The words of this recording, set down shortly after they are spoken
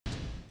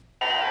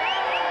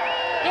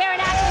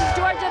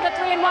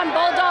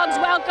Bulldogs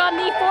welcome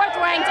the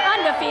 4th-ranked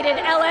undefeated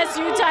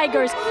LSU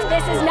Tigers.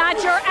 This is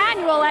not your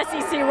annual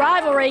SEC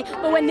rivalry,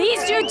 but when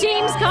these two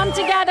teams come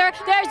together,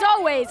 there's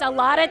always a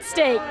lot at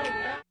stake.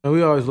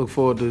 We always look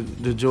forward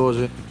to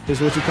Georgia.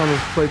 It's what you come to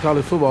play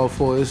college football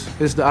for.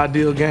 It's the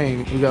ideal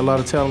game. We got a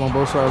lot of talent on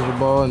both sides of the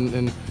ball,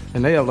 and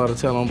they have a lot of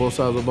talent on both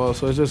sides of the ball.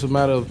 So it's just a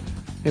matter of,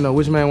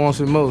 which man wants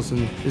it most.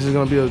 And this is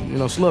going to be a,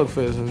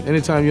 slugfest. And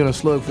anytime you're in a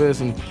slugfest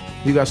and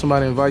you got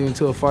somebody inviting you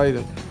to a fight,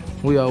 and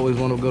we always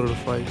want to go to the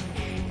fight.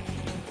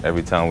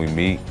 Every time we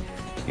meet,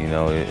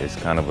 it's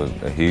kind of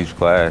a huge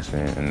clash,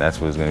 and that's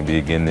what it's going to be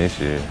again this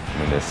year. I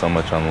mean, there's so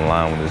much on the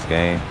line with this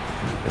game,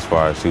 as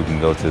far as who can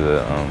go to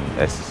the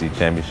SEC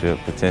championship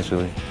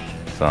potentially.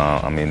 So,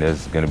 I mean,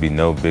 there's going to be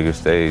no bigger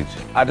stage.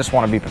 I just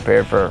want to be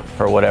prepared for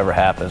whatever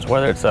happens,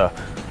 whether it's a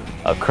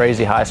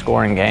crazy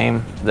high-scoring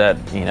game that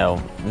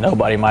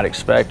nobody might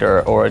expect,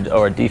 or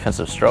a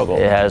defensive struggle.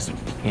 It has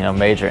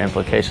major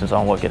implications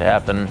on what could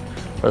happen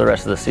for the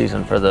rest of the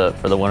season for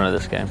the winner of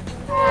this game.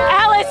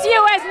 LSU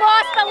has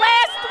lost the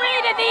last 3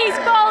 to these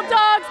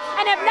Bulldogs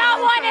and have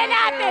not won in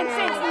Athens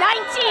since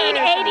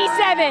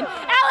 1987.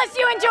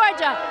 LSU and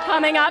Georgia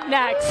coming up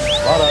next.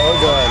 A lot of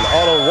Oga and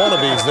auto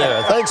wannabes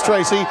there. Thanks,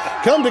 Tracy.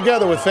 Come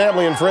together with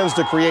family and friends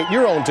to create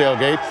your own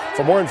tailgate.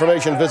 For more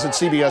information, visit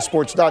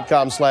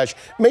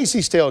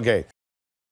cbssports.com/Macy's Tailgate.